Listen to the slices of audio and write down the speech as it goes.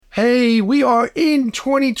Hey, we are in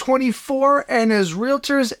 2024, and as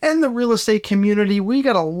realtors and the real estate community, we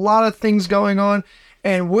got a lot of things going on,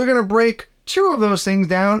 and we're going to break two of those things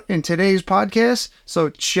down in today's podcast.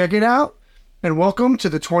 So check it out, and welcome to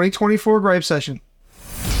the 2024 Gripe Session.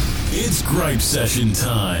 It's Gripe Session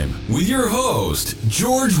time with your host,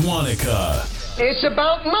 George Wanaka. It's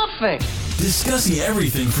about nothing. Discussing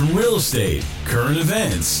everything from real estate, current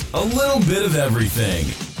events, a little bit of everything,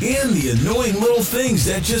 and the annoying little things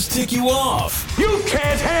that just tick you off. You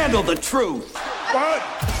can't handle the truth. What?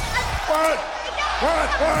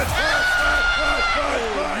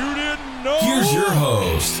 You didn't know? Here's your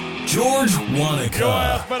host, George Wanaka. Your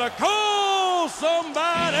ass better call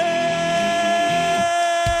somebody.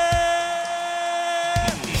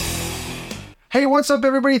 Hey, what's up,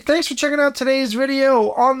 everybody? Thanks for checking out today's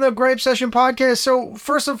video on the Gripe Session podcast. So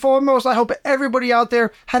first and foremost, I hope everybody out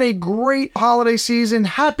there had a great holiday season.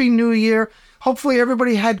 Happy New Year. Hopefully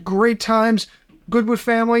everybody had great times, good with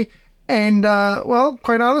family. And, well,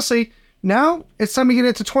 quite honestly, now it's time to get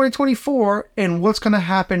into 2024 and what's going to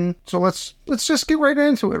happen. So let's just get right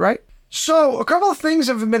into it, right? So a couple of things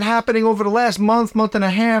have been happening over the last month and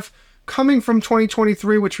a half, coming from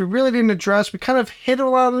 2023, which we really didn't address. We kind of hit it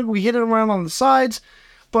around on the sides.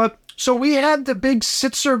 But so we had the big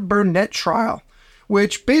Sitzer Burnett trial,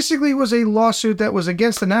 which basically was a lawsuit that was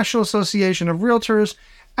against the National Association of Realtors,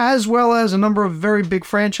 as well as a number of very big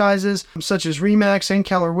franchises, such as Remax and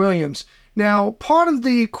Keller Williams. Now, part of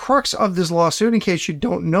the crux of this lawsuit, in case you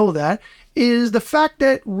don't know that, is the fact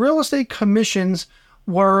that real estate commissions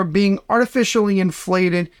were being artificially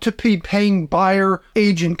inflated to be paying buyer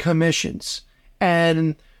agent commissions.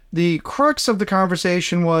 And the crux of the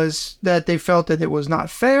conversation was that they felt that it was not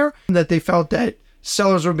fair, that they felt that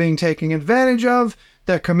sellers were being taken advantage of,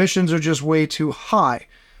 that commissions are just way too high.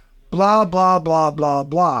 Blah, blah, blah, blah,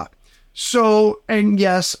 blah. So, and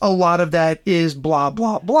yes, a lot of that is blah,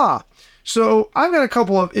 blah, blah. So I've got a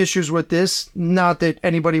couple of issues with this. Not that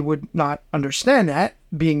anybody would not understand that,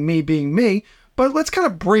 being me. But let's kind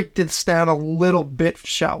of break this down a little bit,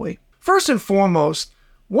 shall we? First and foremost,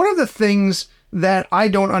 one of the things that I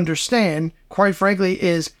don't understand, quite frankly,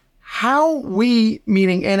 is how we,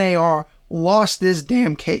 meaning NAR, lost this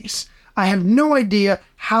damn case. I have no idea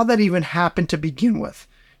how that even happened to begin with.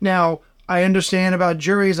 Now, I understand about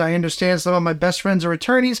juries. I understand some of my best friends are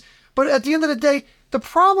attorneys. But at the end of the day, the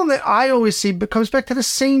problem that I always see comes back to the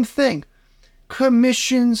same thing.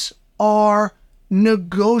 Commissions are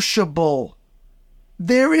negotiable.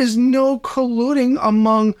 There is no colluding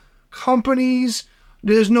among companies.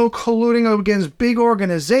 There's no colluding against big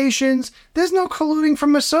organizations. There's no colluding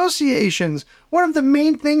from associations. One of the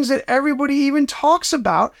main things that everybody even talks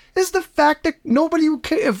about is the fact that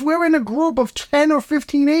if we're in a group of 10 or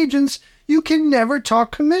 15 agents, you can never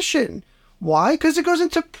talk commission. Why? Because it goes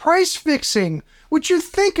into price fixing, which you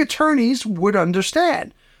think attorneys would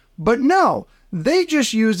understand. But no. They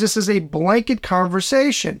just use this as a blanket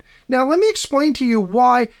conversation. Now, let me explain to you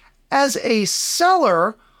why, as a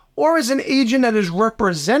seller or as an agent that is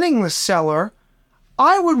representing the seller,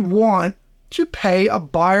 I would want to pay a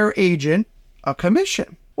buyer agent a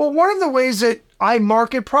commission. Well, one of the ways that I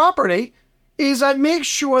market property is I make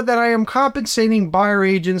sure that I am compensating buyer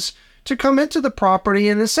agents to come into the property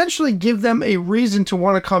and essentially give them a reason to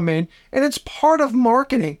want to come in, and it's part of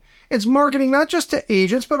marketing. It's marketing not just to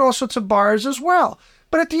agents, but also to buyers as well.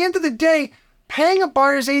 But at the end of the day, paying a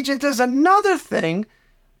buyer's agent is another thing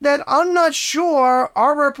that I'm not sure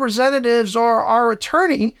our representatives or our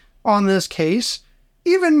attorney on this case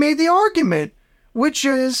even made the argument, which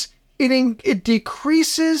is it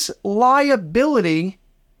decreases liability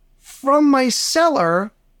from my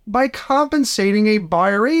seller by compensating a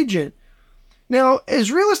buyer agent. Now,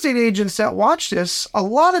 as real estate agents that watch this, a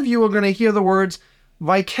lot of you are going to hear the words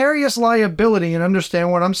vicarious liability and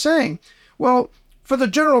understand what I'm saying. Well, for the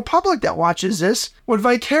general public that watches this, what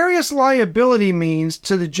vicarious liability means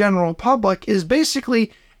to the general public is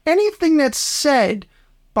basically anything that's said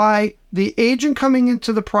by the agent coming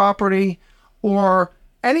into the property or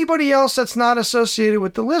anybody else that's not associated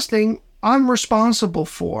with the listing, I'm responsible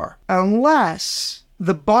for, unless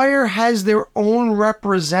the buyer has their own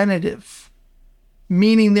representative,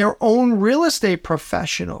 meaning their own real estate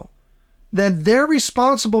professional, that they're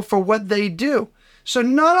responsible for what they do. So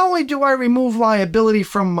not only do I remove liability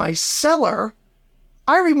from my seller,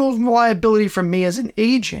 I remove liability from me as an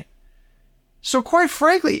agent. So quite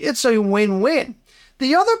frankly, it's a win-win.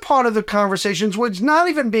 The other part of the conversations, what's not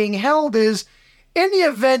even being held, is in the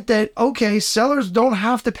event that, okay, sellers don't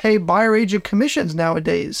have to pay buyer agent commissions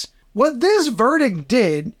nowadays. What this verdict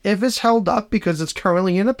did, if it's held up because it's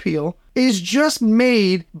currently in appeal, is just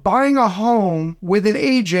made buying a home with an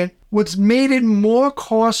agent, what's made it more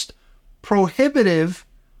cost prohibitive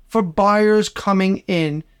for buyers coming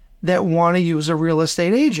in that want to use a real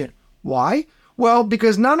estate agent. Why? Well,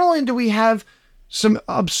 because not only do we have some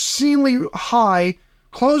obscenely high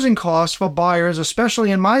closing costs for buyers,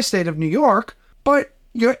 especially in my state of New York, but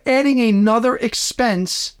you're adding another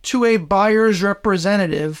expense to a buyer's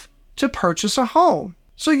representative to purchase a home.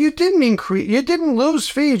 So you didn't lose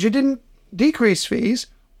fees, you didn't decrease fees.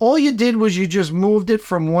 All you did was you just moved it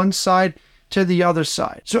from one side to the other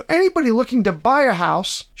side. So anybody looking to buy a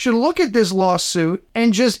house should look at this lawsuit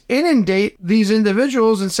and just inundate these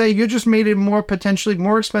individuals and say, you just made it potentially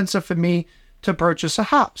more expensive for me to purchase a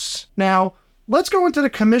house. Now, let's go into the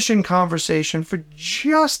commission conversation for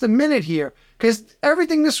just a minute here, because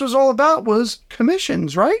everything this was all about was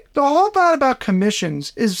commissions, right? The whole thought about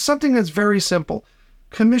commissions is something that's very simple.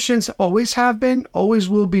 Commissions always have been, always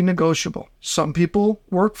will be negotiable. Some people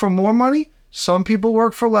work for more money, some people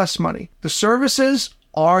work for less money. The services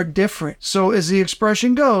are different. So as the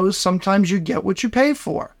expression goes, sometimes you get what you pay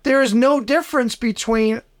for. There is no difference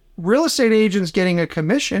between real estate agents getting a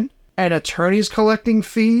commission and attorneys collecting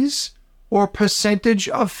fees or percentage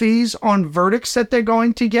of fees on verdicts that they're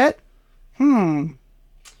going to get. Kind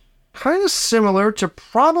of similar to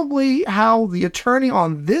probably how the attorney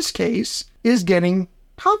on this case is getting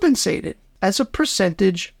compensated as a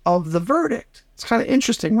percentage of the verdict. It's kind of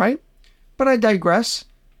interesting, right? But I digress.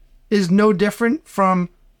 Is no different from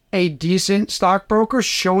a decent stockbroker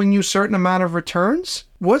showing you certain amount of returns.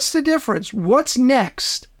 What's the difference? What's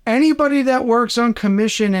next? Anybody that works on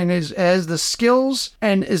commission and has the skills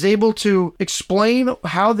and is able to explain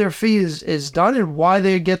how their fee is done and why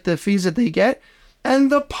they get the fees that they get,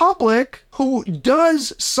 and the public who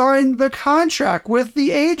does sign the contract with the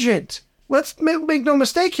agent. Let's make no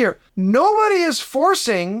mistake here. Nobody is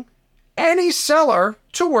forcing any seller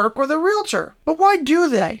to work with a realtor. But why do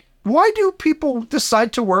they? Why do people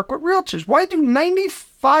decide to work with realtors? Why do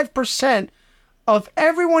 95% of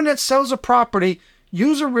everyone that sells a property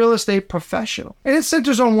use a real estate professional? And it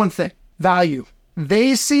centers on one thing: value.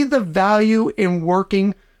 They see the value in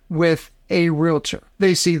working with a realtor.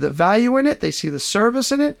 They see the value in it. They see the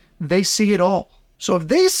service in it. They see it all. So if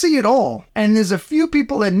they see it all, and there's a few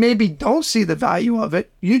people that maybe don't see the value of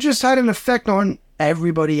it, you just had an effect on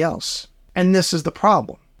everybody else. And this is the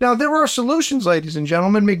problem. Now, there are solutions, ladies and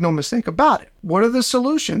gentlemen, make no mistake about it. What are the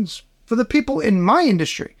solutions for the people in my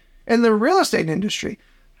industry, in the real estate industry?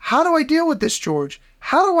 How do I deal with this, George?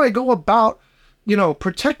 How do I go about,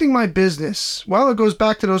 protecting my business? Well, it goes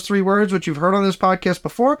back to those three words, which you've heard on this podcast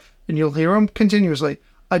before, and you'll hear them continuously: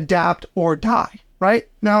 adapt or die, right?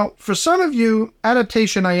 Now, for some of you,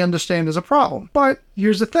 adaptation, I understand, is a problem. But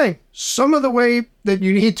here's the thing. Some of the way that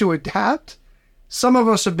you need to adapt, some of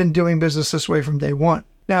us have been doing business this way from day one.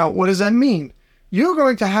 Now, what does that mean? You're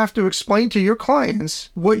going to have to explain to your clients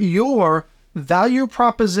what your value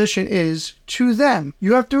proposition is to them.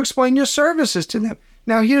 You have to explain your services to them.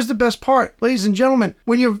 Now, here's the best part. Ladies and gentlemen,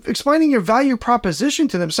 when you're explaining your value proposition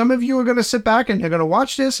to them, some of you are going to sit back and they're going to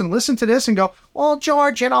watch this and listen to this and go, well,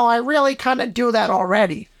 George, I really kind of do that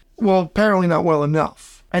already. Well, apparently not well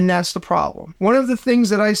enough. And that's the problem. One of the things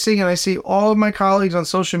that I see, and I see all of my colleagues on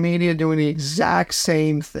social media doing the exact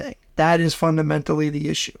same thing. That is fundamentally the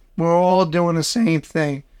issue. We're all doing the same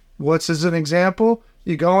thing. What's as an example?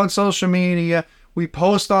 You go on social media, we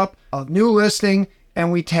post up a new listing,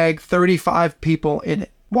 and we tag 35 people in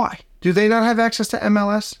it. Why? Do they not have access to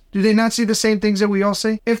MLS? Do they not see the same things that we all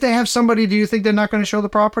see? If they have somebody, do you think they're not going to show the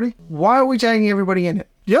property? Why are we tagging everybody in it?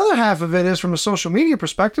 The other half of it is from a social media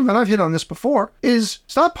perspective, and I've hit on this before, is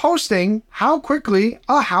stop posting how quickly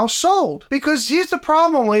a house sold. Because here's the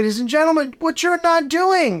problem, ladies and gentlemen, what you're not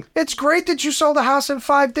doing. It's great that you sold a house in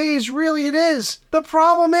 5 days. Really, it is. The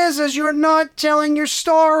problem is you're not telling your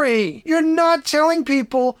story. You're not telling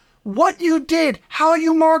people what you did, how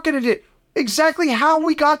you marketed it, exactly how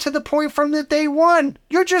we got to the point from the day one.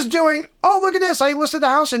 You're just doing, oh, look at this. I listed the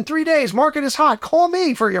house in 3 days. Market is hot. Call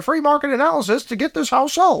me for your free market analysis to get this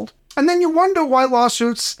house sold. And then you wonder why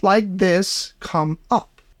lawsuits like this come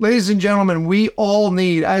up. Ladies and gentlemen, we all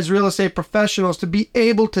need, as real estate professionals, to be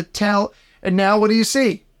able to tell. And now what do you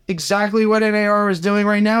see? Exactly what NAR is doing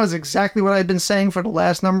right now is exactly what I've been saying for the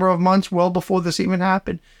last number of months, well before this even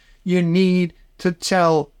happened. You need to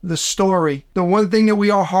tell the story. The one thing that we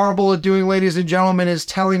are horrible at doing, ladies and gentlemen, is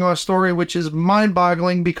telling our story, which is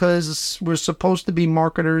mind-boggling because we're supposed to be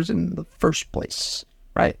marketers in the first place,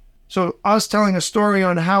 right? So us telling a story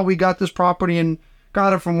on how we got this property and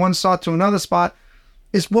got it from one spot to another spot,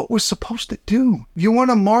 is what we're supposed to do. If you want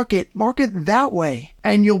to market that way,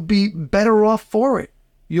 and you'll be better off for it.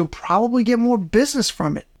 You'll probably get more business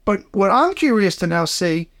from it. But what I'm curious to now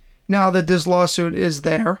see, now that this lawsuit is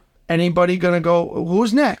there, anybody going to go,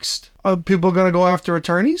 who's next? Are people going to go after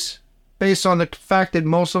attorneys based on the fact that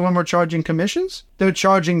most of them are charging commissions? They're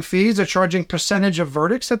charging fees. They're charging percentage of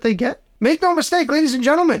verdicts that they get. Make no mistake, ladies and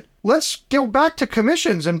gentlemen, let's go back to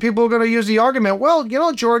commissions. And people are going to use the argument, well,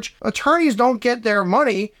 George, attorneys don't get their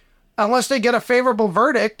money unless they get a favorable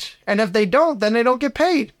verdict. And if they don't, then they don't get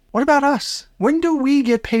paid. What about us? When do we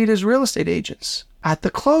get paid as real estate agents? At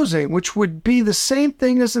the closing, which would be the same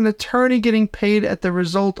thing as an attorney getting paid at the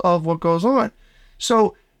result of what goes on.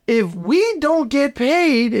 So if we don't get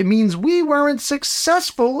paid, it means we weren't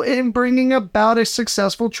successful in bringing about a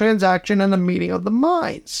successful transaction and a meeting of the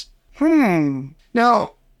minds.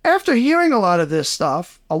 Now, after hearing a lot of this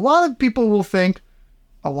stuff, a lot of people will think,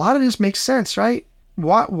 a lot of this makes sense, right?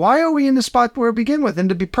 Why are we in the spot where we begin with? And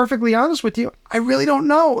to be perfectly honest with you, I really don't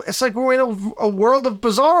know. It's like we're in a world of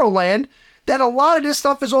bizarro land that a lot of this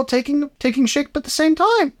stuff is all taking shape at the same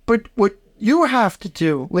time. But what you have to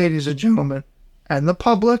do, ladies and gentlemen, and the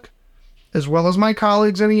public, as well as my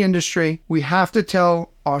colleagues in the industry, we have to tell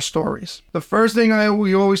our stories. The first thing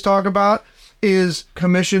we always talk about is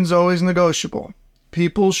commissions always negotiable.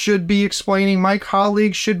 People should be explaining, my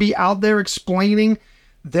colleagues should be out there explaining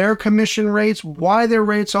their commission rates, why their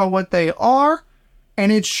rates are what they are,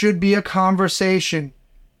 and it should be a conversation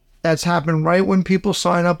that's happened right when people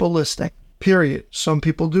sign up a listing. Period. Some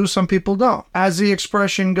people do, some people don't. As the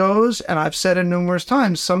expression goes, and I've said it numerous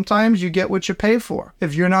times, sometimes you get what you pay for.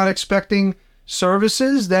 If you're not expecting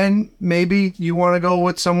services, then maybe you want to go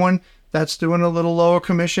with someone that's doing a little lower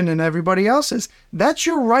commission than everybody else is. That's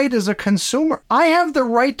your right as a consumer. I have the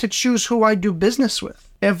right to choose who I do business with.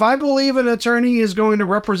 If I believe an attorney is going to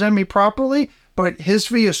represent me properly, but his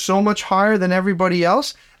fee is so much higher than everybody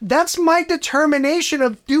else, that's my determination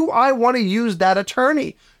of, do I want to use that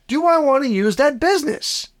attorney? Do I want to use that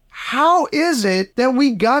business? How is it that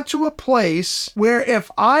we got to a place where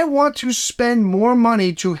if I want to spend more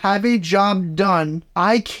money to have a job done,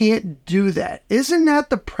 I can't do that? Isn't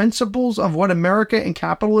that the principles of what America and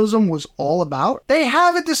capitalism was all about? They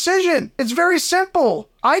have a decision. It's very simple.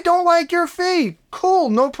 I don't like your fee.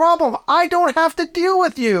 Cool, no problem. I don't have to deal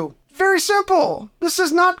with you. Very simple. This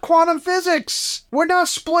is not quantum physics. We're not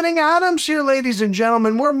splitting atoms here, ladies and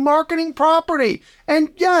gentlemen. We're marketing property. And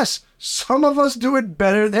yes, some of us do it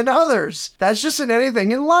better than others. That's just in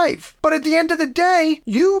anything in life. But at the end of the day,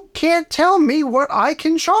 you can't tell me what I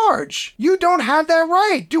can charge. You don't have that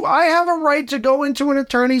right. Do I have a right to go into an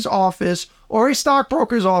attorney's office or a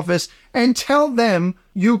stockbroker's office and tell them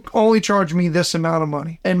you only charge me this amount of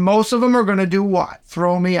money? And most of them are going to do what?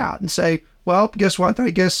 Throw me out and say, well, guess what? I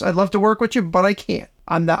guess I'd love to work with you, but I can't.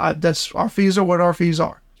 I'm not. That's our fees are what our fees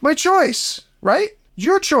are. My choice, right?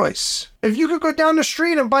 Your choice. If you could go down the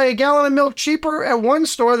street and buy a gallon of milk cheaper at one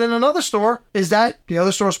store than another store, is that the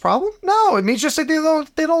other store's problem? No, it means just that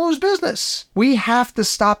they don't lose business. We have to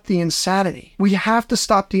stop the insanity. We have to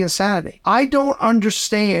stop the insanity. I don't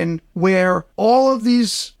understand where all of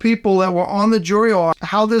these people that were on the jury are,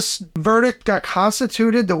 how this verdict got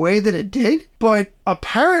constituted the way that it did, but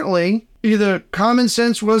apparently either common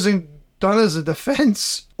sense wasn't done as a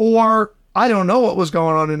defense, or I don't know what was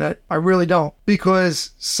going on in that. I really don't,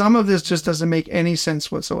 because some of this just doesn't make any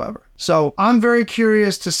sense whatsoever. So I'm very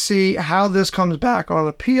curious to see how this comes back on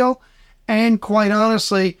appeal, and quite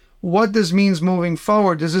honestly, what this means moving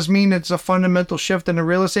forward. Does this mean it's a fundamental shift in the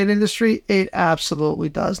real estate industry? It absolutely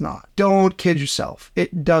does not. Don't kid yourself.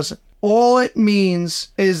 It doesn't. All it means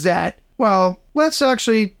is that, well, let's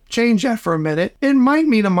actually change that for a minute. It might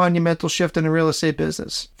mean a monumental shift in the real estate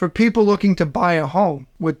business for people looking to buy a home.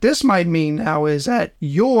 What this might mean now is that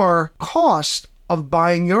your cost of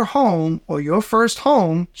buying your home or your first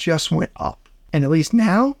home just went up. And at least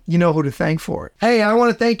now, you know who to thank for it. Hey, I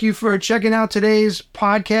want to thank you for checking out today's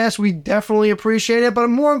podcast. We definitely appreciate it. But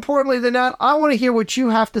more importantly than that, I want to hear what you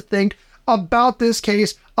have to think about this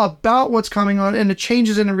case, about what's coming on, and the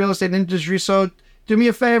changes in the real estate industry. So do me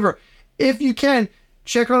a favor. If you can,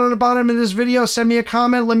 check out on the bottom of this video, send me a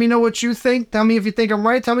comment, let me know what you think. Tell me if you think I'm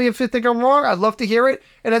right, tell me if you think I'm wrong. I'd love to hear it.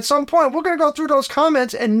 And at some point, we're going to go through those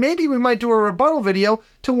comments, and maybe we might do a rebuttal video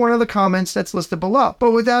to one of the comments that's listed below.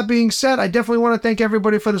 But with that being said, I definitely want to thank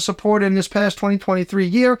everybody for the support in this past 2023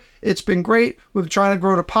 year. It's been great. We're trying to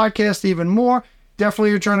grow the podcast even more.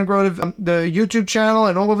 Definitely, you're trying to grow the YouTube channel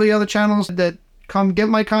and all of the other channels that come get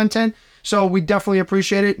my content. So we definitely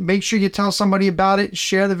appreciate it. Make sure you tell somebody about it,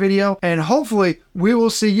 share the video, and hopefully we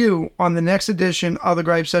will see you on the next edition of the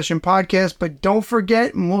Gripe Session podcast. But don't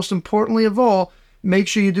forget, most importantly of all, Make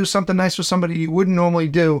sure you do something nice for somebody you wouldn't normally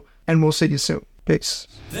do, and we'll see you soon. Peace.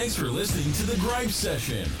 Thanks for listening to The Gripe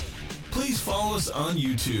Session. Please follow us on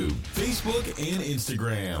YouTube, Facebook, and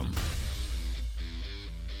Instagram.